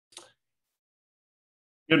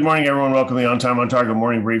Good morning, everyone. Welcome to the On Time, On Target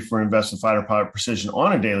Morning Brief for Invest in Fighter Pilot Precision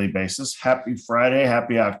on a daily basis. Happy Friday.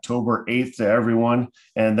 Happy October 8th to everyone.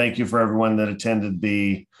 And thank you for everyone that attended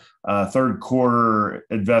the third quarter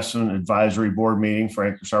investment advisory board meeting for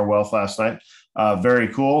Anchorstar Wealth last night. Very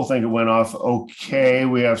cool. I think it went off okay.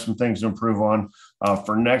 We have some things to improve on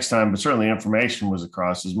for next time, but certainly information was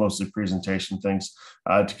across. Is mostly presentation things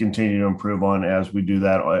to continue to improve on as we do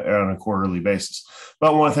that on a quarterly basis.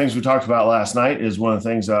 But one of the things we talked about last night is one of the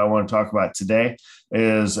things I want to talk about today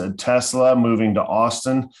is Tesla moving to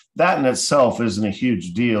Austin. That in itself isn't a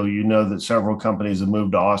huge deal. You know that several companies have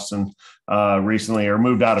moved to Austin recently, or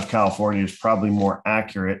moved out of California is probably more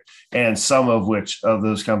accurate. And some of which of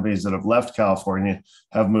those companies that have left California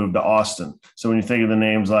have moved to Austin. So when you think of the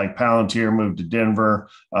names like Palantir moved to Denver,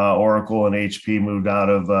 Oracle and HP moved out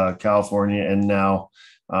of California, and now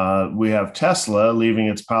we have Tesla leaving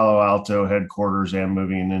its Palo Alto headquarters and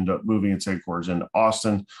moving its headquarters into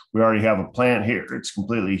Austin. We already have a plant here. It's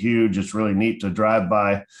completely huge. It's really neat to drive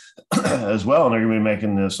by as well. And they're going to be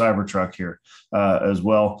making the Cybertruck here as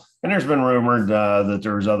well. And there's been rumored that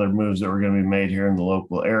there was other moves that were going to be made here in the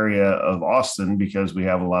local area of Austin because we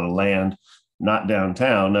have a lot of land. Not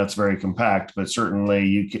downtown, that's very compact, but certainly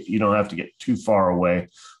you don't have to get too far away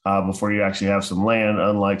before you actually have some land,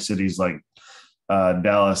 unlike cities like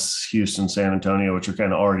Dallas, Houston, San Antonio, which are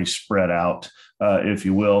kind of already spread out, if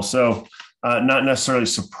you will. So not necessarily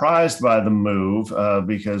surprised by the move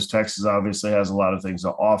because Texas obviously has a lot of things to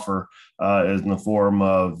offer in the form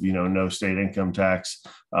of, no state income tax.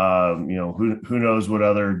 Who knows what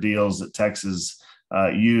other deals that Texas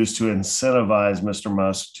used to incentivize Mr.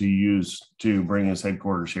 Musk to bring his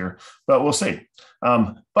headquarters here, but we'll see.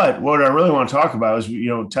 But what I really want to talk about is,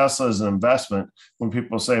 Tesla is an investment. When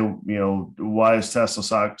people say, why is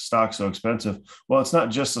Tesla stock so expensive? Well, it's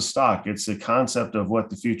not just a stock. It's the concept of what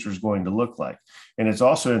the future is going to look like. And it's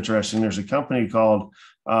also interesting. There's a company called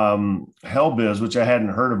Hellbiz, which I hadn't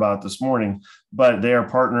heard about this morning, but they are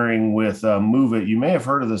partnering with Moovit. You may have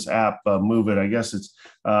heard of this app, Moovit. I guess it's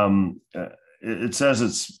it says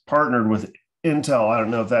it's partnered with Intel. I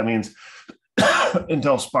don't know if that means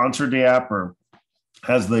Intel sponsored the app or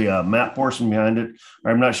has the map portion behind it.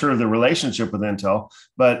 I'm not sure of the relationship with Intel,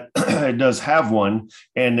 but it does have one.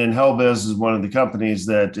 And then Hellbiz is one of the companies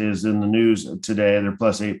that is in the news today. They're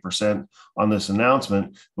plus 8% on this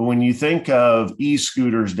announcement. But when you think of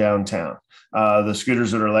e-scooters downtown, the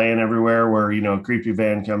scooters that are laying everywhere where, a creepy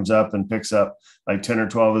van comes up and picks up like 10 or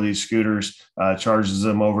 12 of these scooters, charges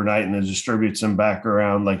them overnight and then distributes them back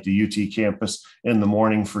around like the UT campus in the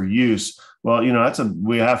morning for use. Well, we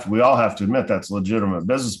all have to admit that's a legitimate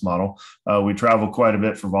business model. We travel quite a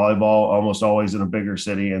bit for volleyball, almost always in a bigger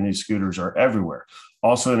city, and these scooters are everywhere.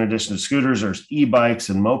 Also, in addition to scooters, there's e-bikes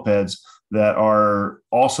and mopeds that are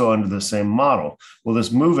also under the same model. Well, this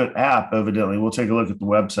Moovit app, evidently, we'll take a look at the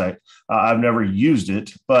website. I've never used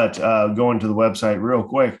it, but going to the website real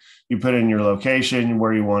quick, you put in your location,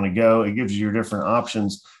 where you want to go. It gives you your different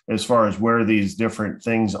options as far as where these different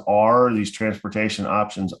things are, these transportation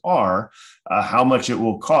options are, how much it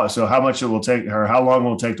will cost. So how much it will take, or how long it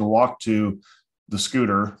will take to walk to the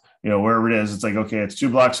scooter, wherever it is. It's like, okay, it's 2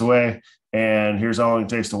 blocks away, and here's how long it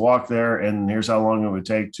takes to walk there, and here's how long it would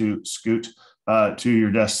take to scoot to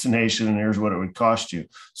your destination, and here's what it would cost you.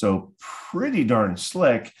 So pretty darn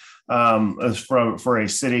slick as for a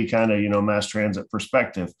city kind of, mass transit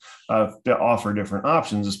perspective to offer different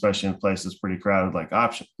options, especially in places pretty crowded like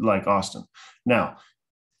Austin. Now,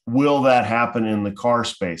 will that happen in the car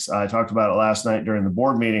space? I talked about it last night during the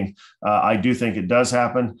board meeting. I do think it does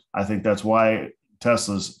happen. I think that's why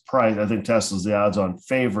Tesla's price. I think Tesla's the odds-on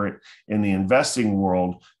favorite in the investing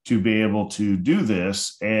world to be able to do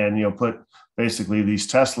this and, put basically these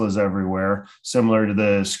Teslas everywhere, similar to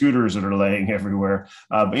the scooters that are laying everywhere.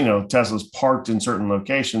 But, Tesla's parked in certain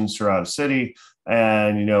locations throughout a city,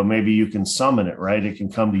 and, maybe you can summon it, right? It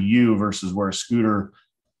can come to you versus where a scooter,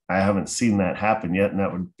 I haven't seen that happen yet, and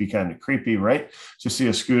that would be kind of creepy, right? To see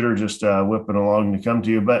a scooter just whipping along to come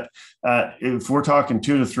to you. But if we're talking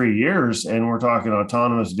 2 to 3 years and we're talking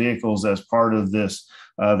autonomous vehicles as part of this,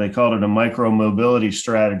 they called it a micro mobility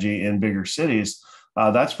strategy in bigger cities,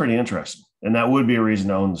 that's pretty interesting. And that would be a reason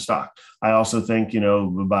to own the stock. I also think,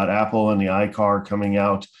 about Apple and the iCar coming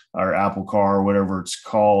out, or Apple Car, or whatever it's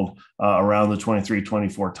called, around the 23,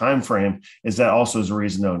 24 timeframe, is that also is a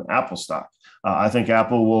reason to own Apple stock. I think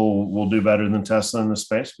Apple will do better than Tesla in this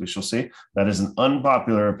space. We shall see. That is an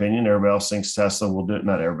unpopular opinion. Everybody else thinks Tesla will do it.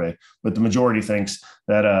 Not everybody, but the majority thinks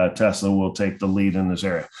that Tesla will take the lead in this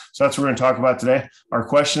area. So that's what we're going to talk about today. Our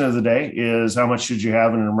question of the day is, how much should you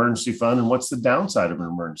have in an emergency fund, and what's the downside of an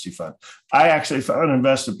emergency fund? I actually found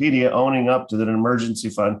Investopedia owning up to that an emergency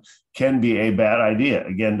fund can be a bad idea,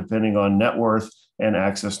 again, depending on net worth and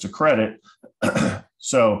access to credit.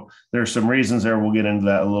 So there's some reasons there. We'll get into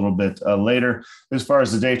that a little bit later. As far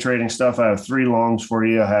as the day trading stuff, I have three longs for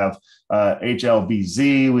you. I have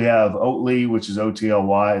HLBZ, we have Oatly, which is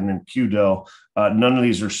OTLY, and then QDEL. None of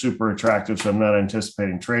these are super attractive, so I'm not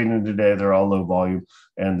anticipating trading today. They're all low volume,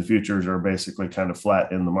 and the futures are basically kind of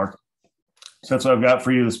flat in the market. So that's what I've got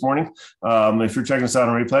for you this morning. If you're checking us out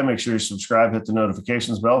on replay, make sure you subscribe, hit the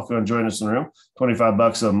notifications bell. If you want to join us in the room,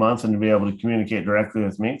 $25 a month, and to be able to communicate directly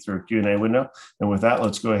with me through a Q&A window. And with that,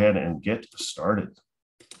 let's go ahead and get started.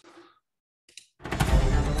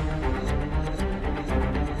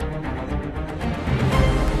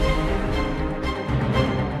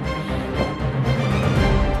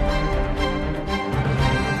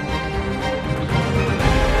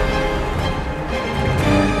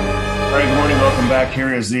 Back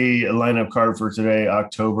here is the lineup card for today,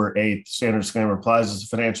 October 8th. Standard disclaimer applies as a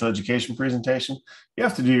financial education presentation. You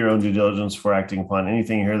have to do your own due diligence before acting upon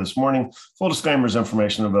anything you hear this morning. Full disclaimer is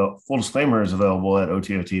available at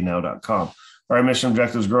ototnow.com. Our mission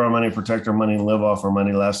objectives: grow our money, protect our money, and live off our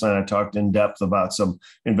money. Last night I talked in depth about some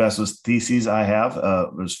investment theses I have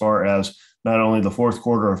as far as not only the fourth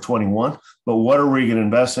quarter of 21, but what are we going to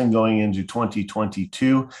invest in going into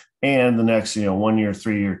 2022 and the next 1 year,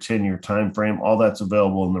 3 year, 10-year time frame. All that's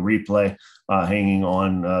available in the replay, hanging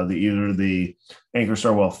on either the Anchor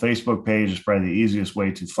Star Wealth Facebook page is probably the easiest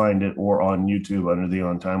way to find it, or on YouTube under the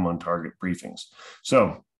On Time on Target briefings.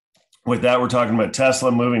 So with that, we're talking about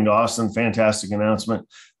Tesla moving to Austin. Fantastic announcement.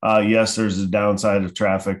 Yes, there's a downside of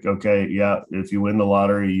traffic. Okay, yeah, if you win the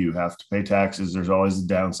lottery, you have to pay taxes. There's always a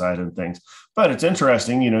downside in things. But it's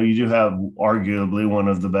interesting, you do have arguably one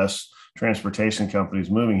of the best transportation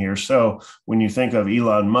companies moving here. So when you think of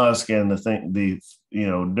Elon Musk and the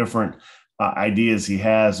different ideas he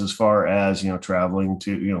has as far as traveling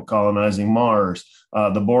to colonizing Mars,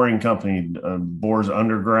 the Boring Company bores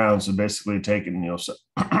underground, so basically taking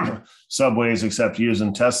subways, except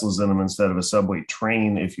using Teslas in them instead of a subway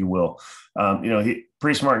train, if you will. He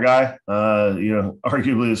pretty smart guy,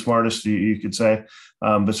 arguably the smartest you could say,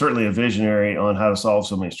 but certainly a visionary on how to solve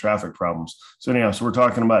some of these traffic problems. So anyhow, so we're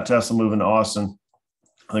talking about Tesla moving to Austin.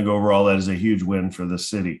 I think overall that is a huge win for the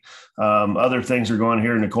city. Other things are going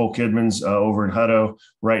here. Nicole Kidman's over in Hutto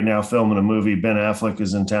right now filming a movie. Ben Affleck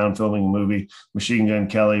is in town filming a movie. Machine Gun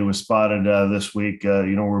Kelly was spotted this week.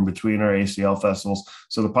 We're in between our ACL festivals.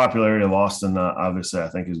 So the popularity of Austin, obviously, I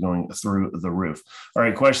think is going through the roof. All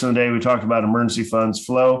right, question of the day. We talked about emergency funds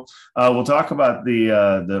flow. We'll talk about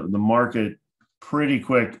the market pretty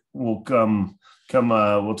quick. We'll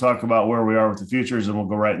talk about where we are with the futures, and we'll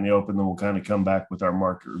go right in the open. Then we'll kind of come back with our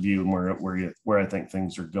market review and where I think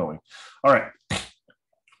things are going. All right.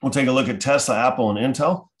 We'll take a look at Tesla, Apple, and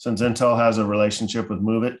Intel. Since Intel has a relationship with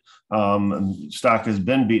Moovit, stock has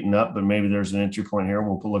been beaten up, but maybe there's an entry point here.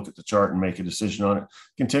 We'll look at the chart and make a decision on it.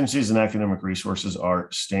 Contingencies and academic resources are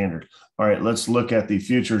standard. All right, let's look at the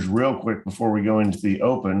futures real quick before we go into the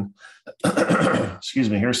open. Excuse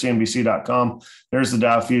me, here's CNBC.com. There's the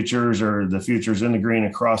Dow futures, or the futures in the green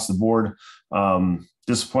across the board.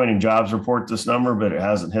 Disappointing jobs report, this number, but it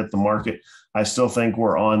hasn't hit the market. I still think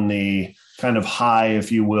we're on the kind of high,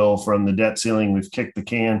 if you will, from the debt ceiling. We've kicked the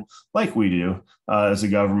can like we do as a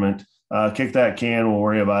government. Kick that can. We'll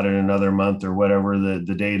worry about it in another month or whatever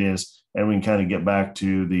the date is, and we can kind of get back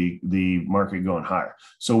to the market going higher.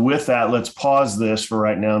 So with that, let's pause this for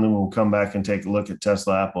right now, and then we'll come back and take a look at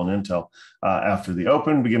Tesla, Apple, and Intel after the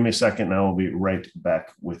open. But give me a second, and I will be right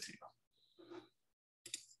back with you.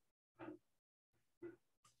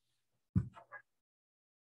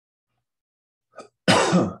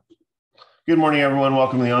 Good morning, everyone.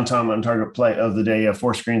 Welcome to the On Time on Target play of the day. You have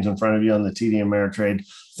 4 screens in front of you on the TD Ameritrade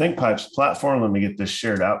ThinkPipes platform. Let me get this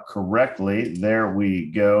shared out correctly. There we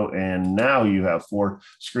go. And now you have 4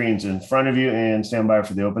 screens in front of you, and stand by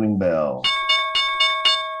for the opening bell.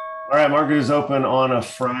 All right, market is open on a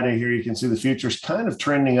Friday here. You can see the futures kind of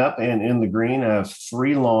trending up and in the green. I have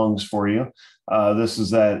 3 longs for you. This is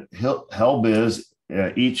that HILBIZ,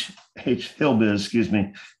 HILBIZ,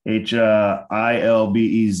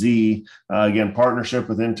 HILBIZ, again, partnership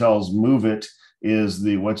with Intel's Moovit. is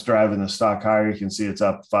what's driving the stock higher. You can see it's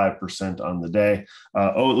up 5% on the day.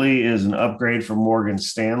 Oatly is an upgrade from Morgan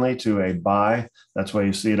Stanley to a buy. That's why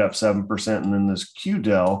you see it up 7%. And then this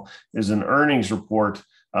QDEL is an earnings report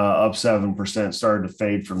up 7%, started to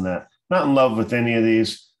fade from that. Not in love with any of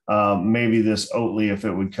these. Maybe this Oatly, if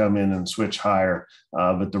it would come in and switch higher,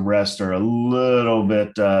 but the rest are a little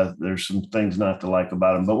bit, there's some things not to like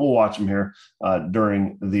about them, but we'll watch them here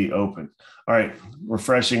during the open. All right,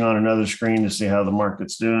 refreshing on another screen to see how the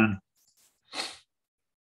market's doing.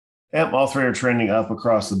 Yep, all three are trending up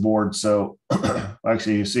across the board. So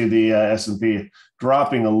actually, you see the S&P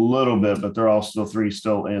dropping a little bit, but they're all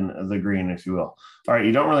still in the green, if you will. All right,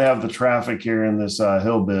 you don't really have the traffic here in this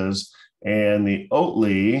hill biz, and the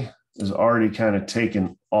Oatly is already kind of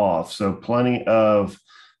taken off. So plenty of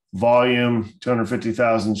volume,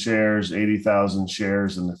 250,000 shares, 80,000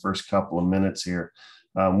 shares in the first couple of minutes here.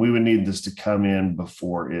 We would need this to come in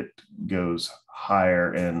before it goes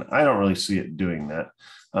higher, and I don't really see it doing that.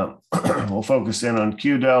 We'll focus in on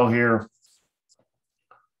QDEL here.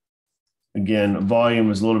 Again,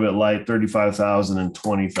 volume is a little bit light, 35,000 and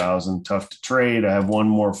 20,000, tough to trade. I have one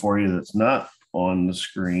more for you that's not on the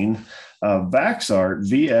screen. Vaxart,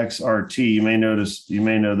 VXRT, you may know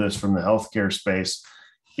this from the healthcare space,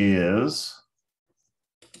 is,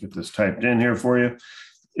 get this typed in here for you.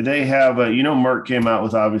 They have, Merck came out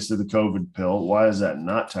with obviously the COVID pill. Why is that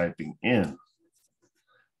not typing in?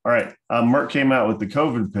 All right, Merck came out with the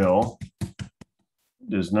COVID pill.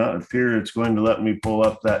 Does not appear it's going to let me pull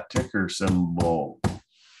up that ticker symbol.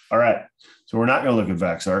 All right, so we're not going to look at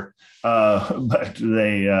Vaxart, but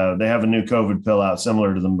they have a new COVID pill out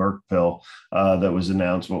similar to the Merck pill that was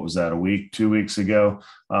announced. What was that, 2 weeks ago?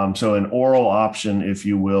 So an oral option, if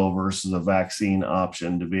you will, versus a vaccine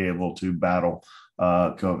option to be able to battle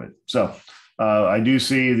COVID. So I do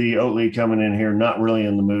see the Oatly coming in here, not really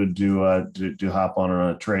in the mood to hop on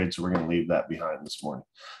a trade, so we're going to leave that behind this morning.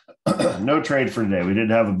 No trade for today. We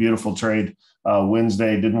did have a beautiful trade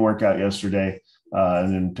Wednesday, didn't work out yesterday,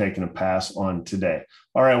 and then taking a pass on today.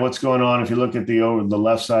 All right, what's going on? If you look at the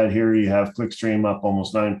left side here, you have Clickstream up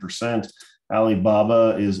almost 9%.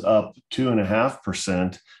 Alibaba is up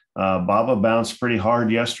 2.5%. Baba bounced pretty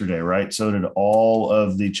hard yesterday, right? So did all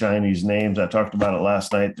of the Chinese names. I talked about it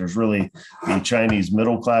last night. There's really the Chinese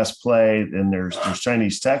middle class play, and there's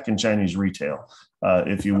Chinese tech and Chinese retail,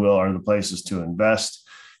 if you will, are the places to invest.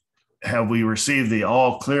 Have we received the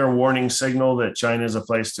all clear warning signal that China is a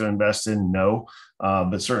place to invest in? No,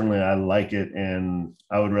 but certainly I like it, and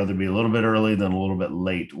I would rather be a little bit early than a little bit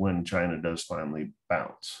late when China does finally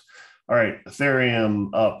bounce. All right, Ethereum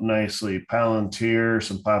up nicely. Palantir,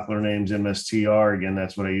 some popular names, MSTR. Again,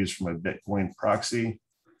 that's what I use for my Bitcoin proxy.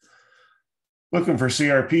 Looking for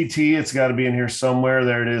CRPT. It's got to be in here somewhere.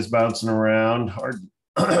 There it is, bouncing around. Hard,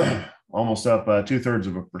 almost up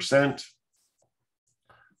 0.2%.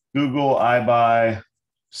 Google, iBuy,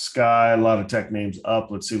 Sky, a lot of tech names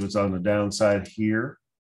up. Let's see what's on the downside here.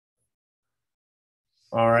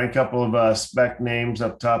 All right, a couple of spec names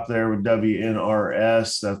up top there with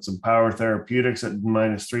WNRS. That's some Power Therapeutics at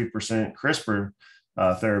 -3%. CRISPR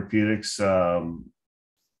Therapeutics down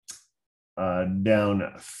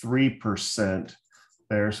 3%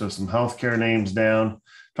 there. So some healthcare names down.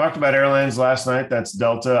 Talked about airlines last night. That's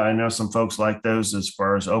Delta. I know some folks like those as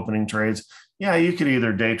far as opening trades. Yeah, you could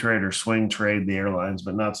either day trade or swing trade the airlines,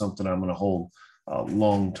 but not something I'm going to hold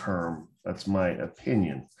long term. That's my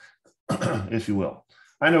opinion, if you will.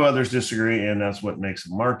 I know others disagree, and that's what makes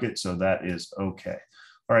a market, so that is okay.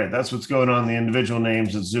 All right, that's what's going on in the individual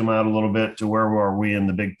names. Let's zoom out a little bit to where are we in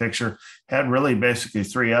the big picture. Had really basically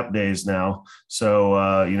 3 up days now.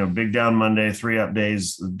 So, big down Monday, 3 up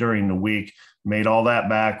days during the week. Made all that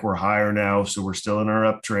back. We're higher now, so we're still in our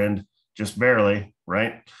uptrend, just barely,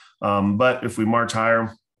 right? But if we march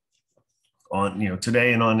higher on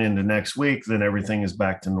today and on into next week, then everything is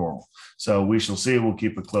back to normal. So we shall see. We'll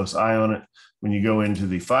keep a close eye on it. When you go into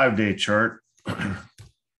the 5-day chart, you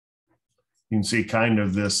can see kind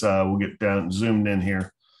of this. We'll get down zoomed in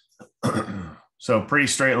here. So pretty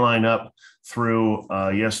straight line up through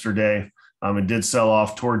yesterday. It did sell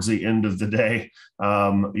off towards the end of the day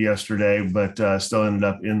yesterday, but still ended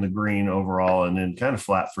up in the green overall, and then kind of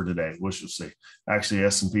flat for today. We shall see. Actually,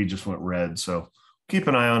 S&P just went red, so keep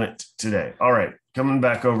an eye on it today. All right, coming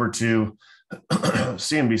back over to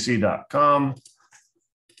CNBC.com.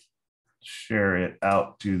 Share it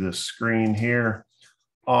out to the screen here.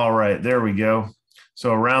 All right, there we go.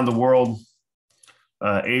 So around the world,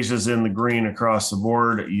 Asia's in the green across the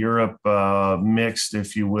board. Europe mixed,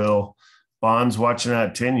 if you will. Bonds watching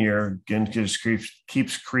that 10-year again just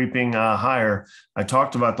keeps creeping higher. I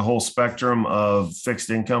talked about the whole spectrum of fixed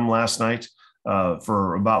income last night.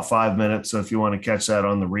 for about 5 minutes. So if you want to catch that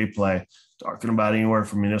on the replay, talking about anywhere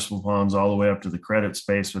from municipal bonds all the way up to the credit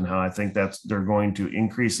space and how I think they're going to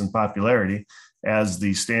increase in popularity as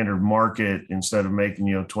the standard market, instead of making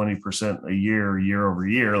 20% a year over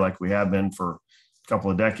year like we have been for a couple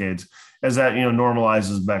of decades, as that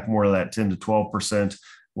normalizes back more to that 10 to 12%.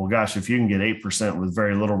 Well, gosh, if you can get 8% with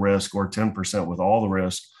very little risk or 10% with all the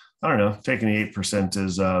risk, I don't know, taking the 8%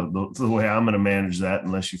 is the way I'm going to manage that,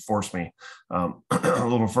 unless you force me a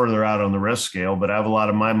little further out on the risk scale. But I have a lot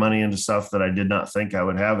of my money into stuff that I did not think I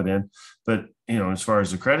would have it in. But, as far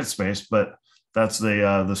as the credit space, but that's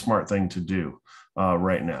the smart thing to do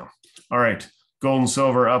right now. All right. Gold and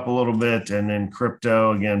silver up a little bit, and then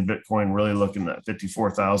crypto, again, Bitcoin really looking at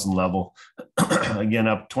 54,000 level, again,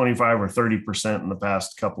 up 25 or 30% in the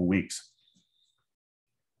past couple of weeks.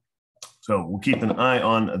 So we'll keep an eye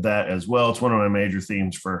on that as well. It's one of my major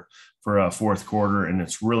themes for fourth quarter, and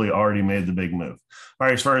it's really already made the big move. All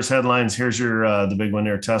right, as far as headlines, here's the big one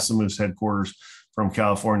there. Tesla moves headquarters from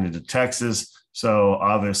California to Texas. So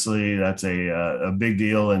obviously that's a big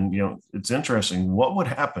deal, and it's interesting. What would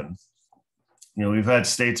happen? We've had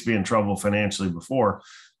states be in trouble financially before,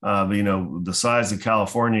 but the size of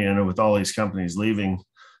California, and with all these companies leaving,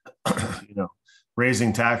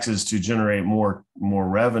 raising taxes to generate more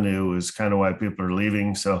revenue is kind of why people are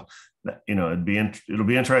leaving. So, it'll be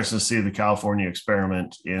interesting to see the California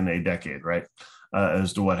experiment in a decade, right?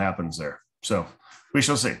 As to what happens there. So we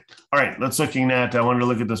shall see. All right, I wanted to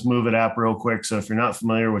look at this Moovit app real quick. So if you're not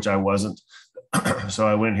familiar, which I wasn't, so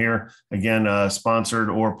I went here again, sponsored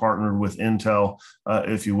or partnered with Intel,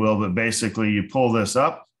 if you will. But basically, you pull this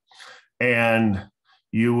up, and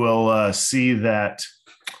you will see that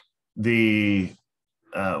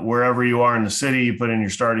wherever you are in the city, you put in your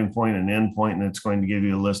starting point and end point, and it's going to give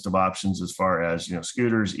you a list of options as far as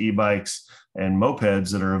scooters, e-bikes, and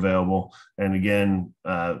mopeds that are available. And again,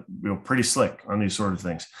 pretty slick on these sort of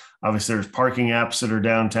things. Obviously, there's parking apps that are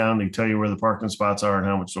downtown. They tell you where the parking spots are and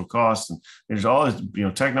how much they'll cost. And there's all this,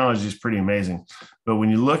 technology is pretty amazing. But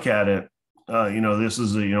when you look at it, this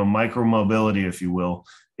is micro mobility, if you will,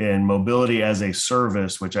 and mobility as a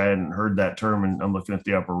service, which I hadn't heard that term, and I'm looking at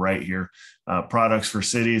the upper right here, products for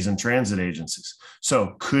cities and transit agencies.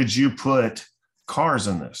 So could you put cars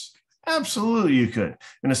in this? Absolutely, you could.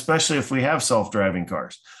 And especially if we have self-driving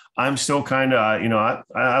cars. I'm still kind of,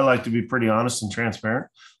 I like to be pretty honest and transparent.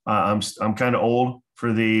 I'm kind of old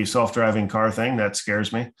for the self-driving car thing. That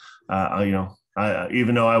scares me.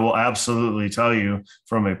 Even though I will absolutely tell you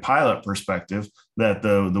from a pilot perspective that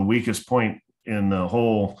the weakest point in the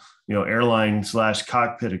whole, airline /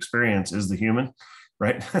 cockpit experience is the human,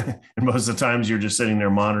 right? And most of the times you're just sitting there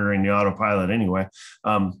monitoring the autopilot anyway.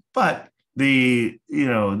 But the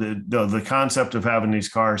concept of having these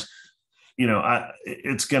cars,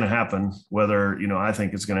 it's going to happen. Whether, I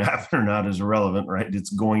think it's going to happen or not is irrelevant, right?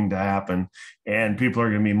 It's going to happen, and people are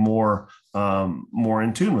going to be more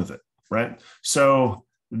in tune with it, right? So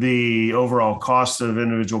the overall cost of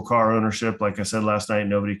individual car ownership, like I said last night,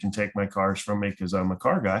 nobody can take my cars from me because I'm a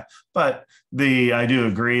car guy. But I do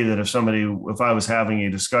agree that if I was having a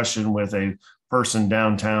discussion with a person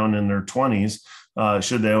downtown in their 20s,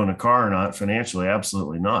 should they own a car or not financially?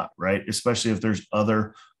 Absolutely not, right? Especially if there's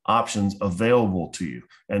other options available to you.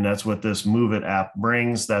 And that's what this Moovit app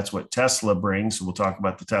brings. That's what Tesla brings. So we'll talk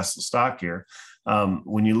about the Tesla stock here.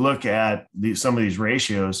 When you look at some of these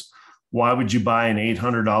ratios, why would you buy an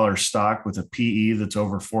 $800 stock with a PE that's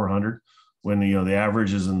over 400 when the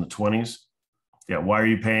average is in the 20s? Yeah, why are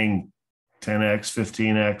you paying 10x,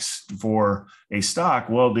 15x for a stock?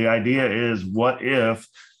 Well, the idea is, what if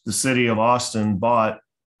the city of Austin bought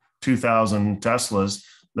 2,000 Teslas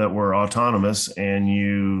that were autonomous and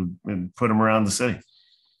you put them around the city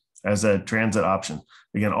as a transit option?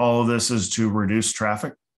 Again, all of this is to reduce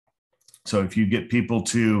traffic. So if you get people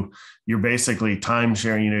you're basically time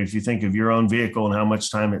sharing, if you think of your own vehicle and how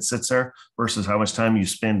much time it sits there versus how much time you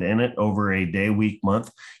spend in it over a day, week,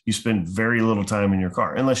 month, you spend very little time in your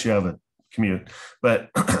car, unless you have a commute.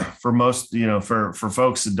 But for most, for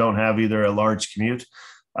folks that don't have either a large commute,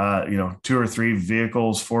 2 or 3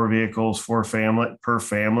 vehicles, 4 vehicles, per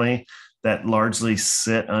family that largely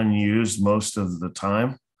sit unused most of the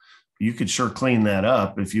time, you could sure clean that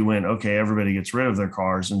up if you went, okay, everybody gets rid of their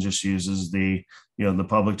cars and just uses the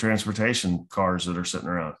public transportation cars that are sitting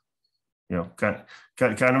around. Kind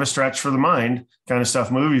of a stretch for the mind, kind of stuff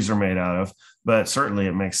movies are made out of, but certainly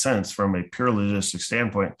it makes sense from a pure logistic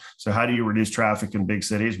standpoint. So how do you reduce traffic in big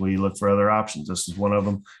cities? Well, you look for other options. This is one of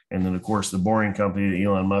them. And then, of course, the Boring Company that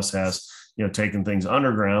Elon Musk has, taking things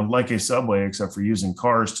underground like a subway, except for using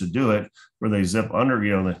cars to do it, where they zip under,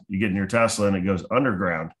 you get in your Tesla and it goes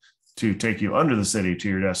underground to take you under the city to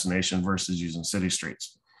your destination versus using city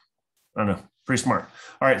streets. I don't know. Pretty smart.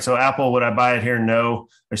 All right. So Apple, would I buy it here? No.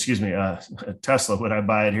 Excuse me. Tesla, would I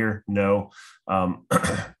buy it here? No.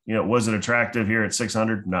 Was it attractive here at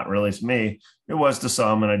 600? Not really to me. It was to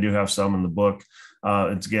some, and I do have some in the book.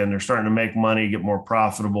 It's again, they're starting to make money, get more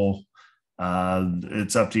profitable.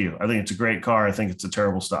 It's up to you. I think it's a great car. I think it's a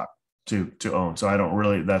terrible stock to own. So I don't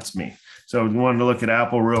really, that's me. So we wanted to look at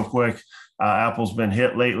Apple real quick. Apple's been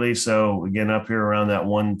hit lately. So again, up here around that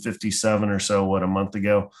 157 or so, a month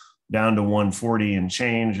ago, down to 140 and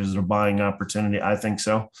change. Is it a buying opportunity? I think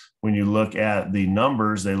so. When you look at the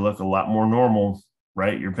numbers, they look a lot more normal,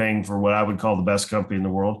 right? You're paying for what I would call the best company in the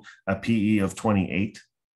world, a PE of 28.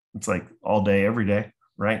 It's like all day, every day,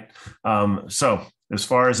 right? So as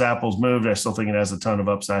far as Apple's moved, I still think it has a ton of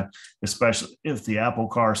upside, especially if the Apple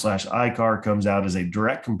Car / iCar comes out as a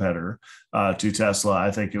direct competitor to Tesla. I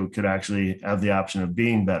think it could actually have the option of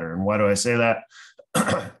being better. And why do I say that?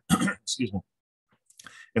 Excuse me.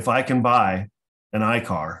 If I can buy an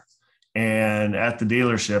iCar and at the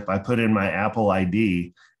dealership, I put in my Apple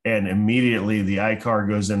ID and immediately the iCar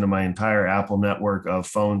goes into my entire Apple network of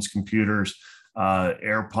phones, computers,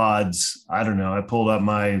 AirPods. I don't know. I pulled up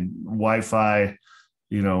my Wi-Fi,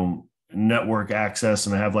 network access,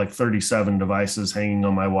 and I have like 37 devices hanging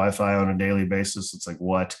on my Wi-Fi on a daily basis. It's like,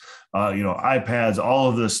 what? iPads, all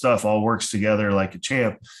of this stuff all works together like a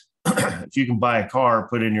champ. If you can buy a car,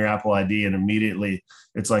 put in your Apple ID, and immediately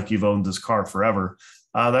it's like you've owned this car forever.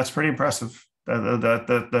 That's pretty impressive.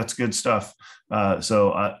 That's good stuff.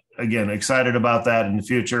 So again, excited about that in the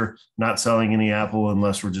future. Not selling any Apple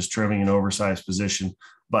unless we're just trimming an oversized position,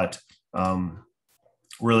 but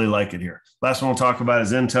really like it here. Last one we'll talk about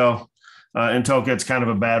is Intel. Intel gets kind of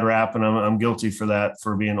a bad rap, and I'm guilty for that,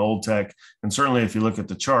 for being old tech. And certainly if you look at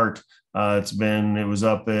the chart, it was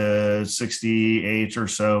up at 68 or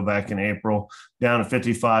so back in April, down to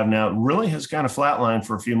 55 now. It really has kind of flatlined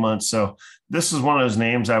for a few months. So this is one of those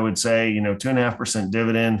names I would say, 2.5%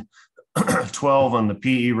 dividend, 12 on the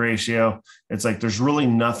PE ratio. It's like there's really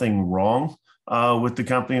nothing wrong with the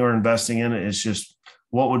company we're investing in. It's just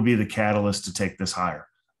what would be the catalyst to take this higher?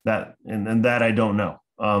 That I don't know.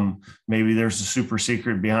 Maybe there's a super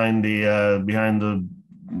secret behind the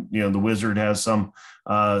the wizard has some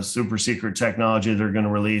super secret technology they're going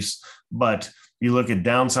to release. But you look at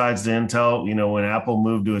downsides to Intel, when Apple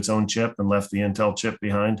moved to its own chip and left the Intel chip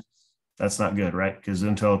behind, that's not good, right? Because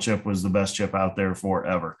Intel chip was the best chip out there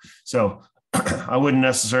forever. So I wouldn't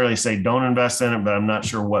necessarily say don't invest in it, but I'm not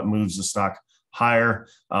sure what moves the stock higher.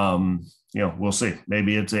 We'll see.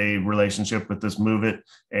 Maybe it's a relationship with this Moovit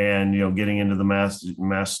and, getting into the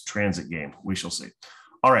mass transit game. We shall see.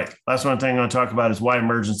 All right. Last one thing I'm going to talk about is why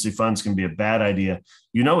emergency funds can be a bad idea.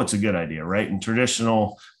 It's a good idea, right? And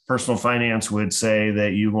traditional personal finance would say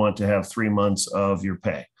that you want to have 3 months of your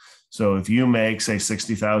pay. So if you make, say,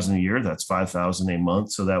 $60,000 a year, that's $5,000 a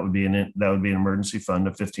month. So that would be an emergency fund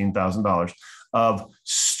of $15,000 of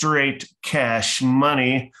straight cash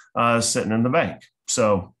money sitting in the bank.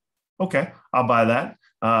 So, okay, I'll buy that.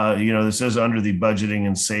 This is under the budgeting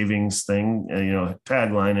and savings thing,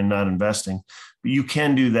 tagline, and not investing. But you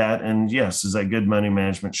can do that. And yes, is that good money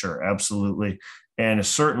management? Sure, absolutely. And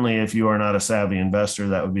certainly if you are not a savvy investor,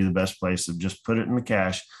 that would be the best place to just put it in the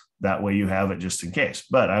cash. That way you have it just in case.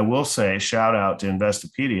 But I will say, shout out to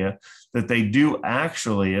Investopedia, that they do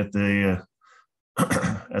actually at the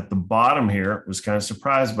at the bottom here, was kind of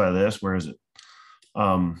surprised by this. Where is it?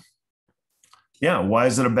 Why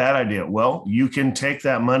is it a bad idea? Well, you can take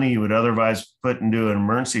that money you would otherwise put into an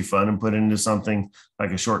emergency fund and put it into something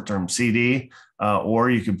like a short-term CD, or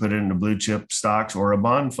you could put it into blue chip stocks or a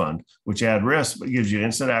bond fund, which add risk, but gives you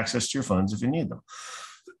instant access to your funds if you need them.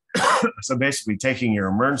 So basically taking your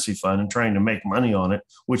emergency fund and trying to make money on it,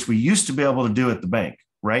 which we used to be able to do at the bank,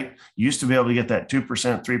 right? You used to be able to get that 2%,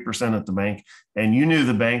 3% at the bank, and you knew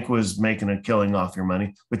the bank was making a killing off your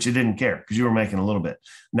money, but you didn't care because you were making a little bit.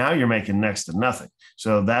 Now you're making next to nothing.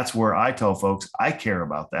 So that's where I tell folks, I care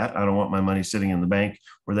about that. I don't want my money sitting in the bank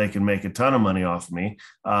where they can make a ton of money off of me.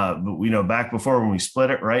 But back before when we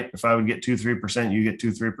split it, right? If I would get 2, 3%, you get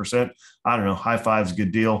 2, 3%. I don't know. High fives,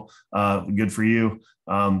 good deal. Good for you.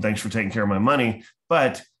 Thanks for taking care of my money.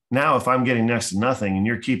 But now, if I'm getting next to nothing and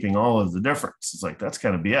you're keeping all of the difference, it's like, that's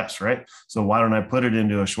kind of BS, right? So why don't I put it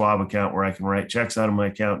into a Schwab account where I can write checks out of my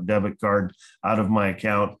account, debit card out of my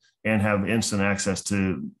account, and have instant access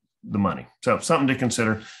to the money? So something to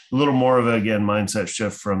consider. A little more of, again, mindset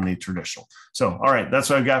shift from the traditional. So, all right, that's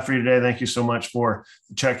what I've got for you today. Thank you so much for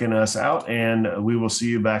checking us out, and we will see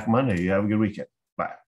you back Monday. You have a good weekend. Bye.